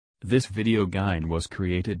This video guide was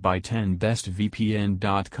created by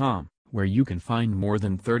 10bestvpn.com, where you can find more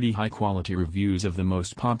than 30 high-quality reviews of the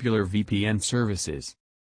most popular VPN services.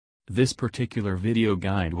 This particular video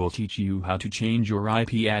guide will teach you how to change your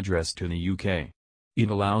IP address to the UK.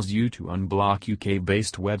 It allows you to unblock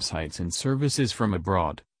UK-based websites and services from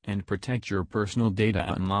abroad, and protect your personal data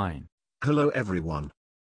online. Hello everyone.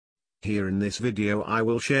 Here in this video I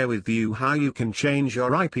will share with you how you can change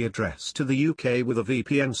your IP address to the UK with a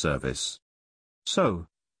VPN service. So,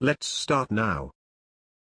 let's start now.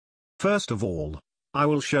 First of all, I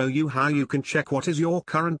will show you how you can check what is your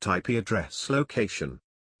current IP address location.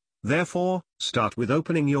 Therefore, start with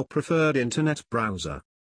opening your preferred internet browser.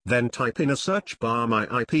 Then type in a search bar my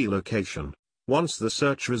IP location. Once the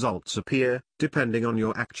search results appear, depending on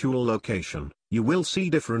your actual location, you will see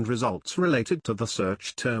different results related to the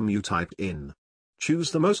search term you typed in.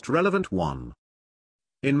 Choose the most relevant one.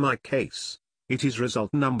 In my case, it is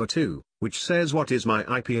result number 2, which says what is my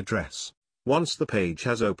IP address. Once the page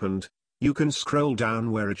has opened, you can scroll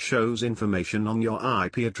down where it shows information on your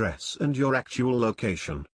IP address and your actual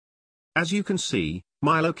location. As you can see,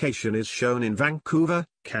 my location is shown in Vancouver,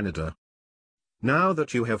 Canada. Now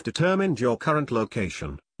that you have determined your current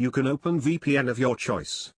location, you can open VPN of your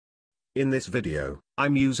choice. In this video,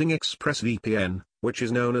 I'm using ExpressVPN, which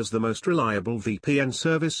is known as the most reliable VPN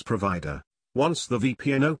service provider. Once the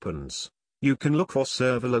VPN opens, you can look for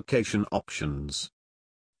server location options.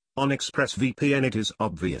 On ExpressVPN it is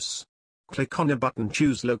obvious. Click on a button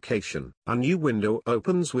Choose Location. A new window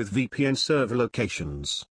opens with VPN server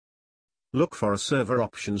locations. Look for a server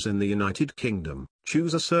options in the United Kingdom,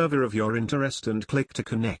 choose a server of your interest and click to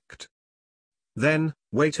connect. Then,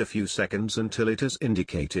 wait a few seconds until it is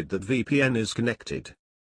indicated that VPN is connected.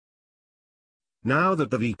 Now that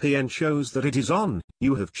the VPN shows that it is on,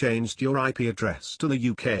 you have changed your IP address to the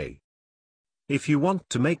UK. If you want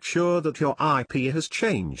to make sure that your IP has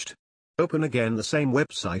changed, open again the same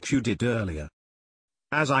website you did earlier.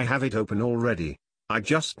 As I have it open already, I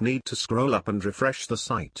just need to scroll up and refresh the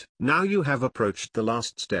site. Now you have approached the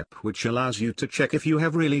last step, which allows you to check if you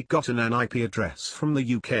have really gotten an IP address from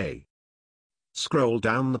the UK. Scroll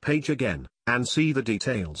down the page again, and see the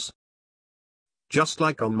details. Just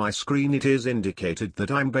like on my screen it is indicated that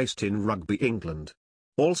I'm based in Rugby, England.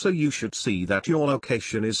 Also you should see that your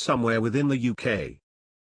location is somewhere within the UK.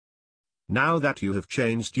 Now that you have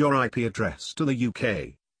changed your IP address to the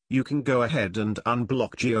UK, you can go ahead and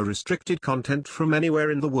unblock geo-restricted content from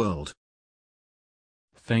anywhere in the world.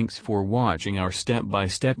 Thanks for watching our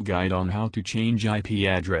step-by-step guide on how to change IP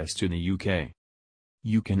address to the UK.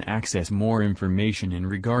 You can access more information in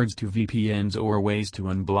regards to VPNs or ways to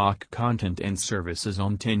unblock content and services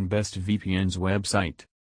on 10bestvpn's website.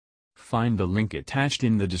 Find the link attached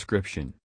in the description.